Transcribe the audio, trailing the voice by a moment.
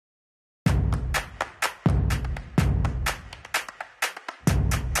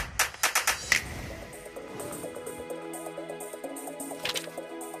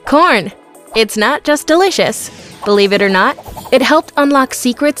Corn. It's not just delicious. Believe it or not, it helped unlock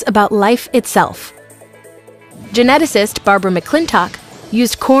secrets about life itself. Geneticist Barbara McClintock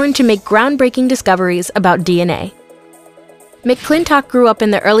used corn to make groundbreaking discoveries about DNA. McClintock grew up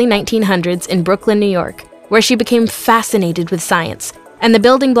in the early 1900s in Brooklyn, New York, where she became fascinated with science and the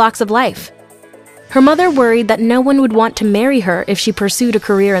building blocks of life. Her mother worried that no one would want to marry her if she pursued a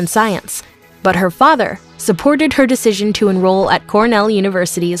career in science, but her father supported her decision to enroll at Cornell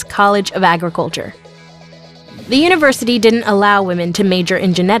University's College of Agriculture. The university didn't allow women to major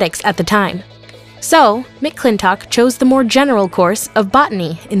in genetics at the time, so McClintock chose the more general course of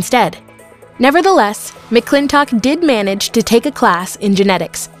botany instead. Nevertheless, McClintock did manage to take a class in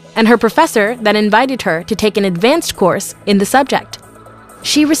genetics, and her professor then invited her to take an advanced course in the subject.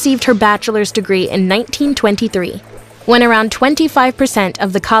 She received her bachelor's degree in 1923, when around 25%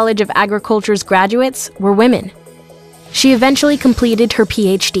 of the College of Agriculture's graduates were women. She eventually completed her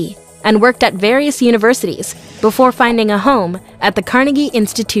Ph.D. and worked at various universities before finding a home at the Carnegie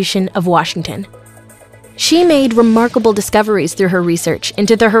Institution of Washington. She made remarkable discoveries through her research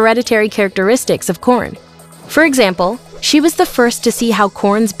into the hereditary characteristics of corn. For example, she was the first to see how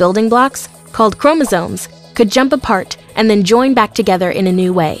corn's building blocks, called chromosomes, could jump apart and then join back together in a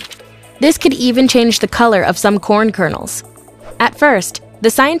new way. This could even change the color of some corn kernels. At first, the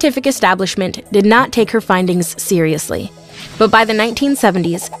scientific establishment did not take her findings seriously. But by the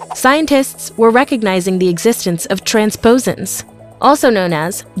 1970s, scientists were recognizing the existence of transposons, also known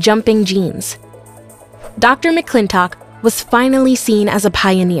as jumping genes. Dr. McClintock was finally seen as a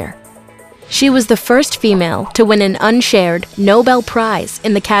pioneer. She was the first female to win an unshared Nobel Prize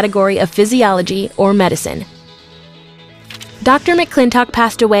in the category of physiology or medicine. Dr. McClintock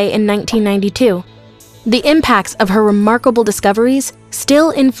passed away in 1992. The impacts of her remarkable discoveries still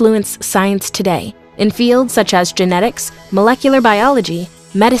influence science today in fields such as genetics, molecular biology,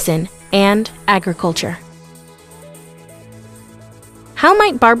 medicine, and agriculture. How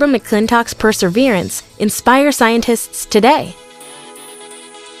might Barbara McClintock's perseverance inspire scientists today?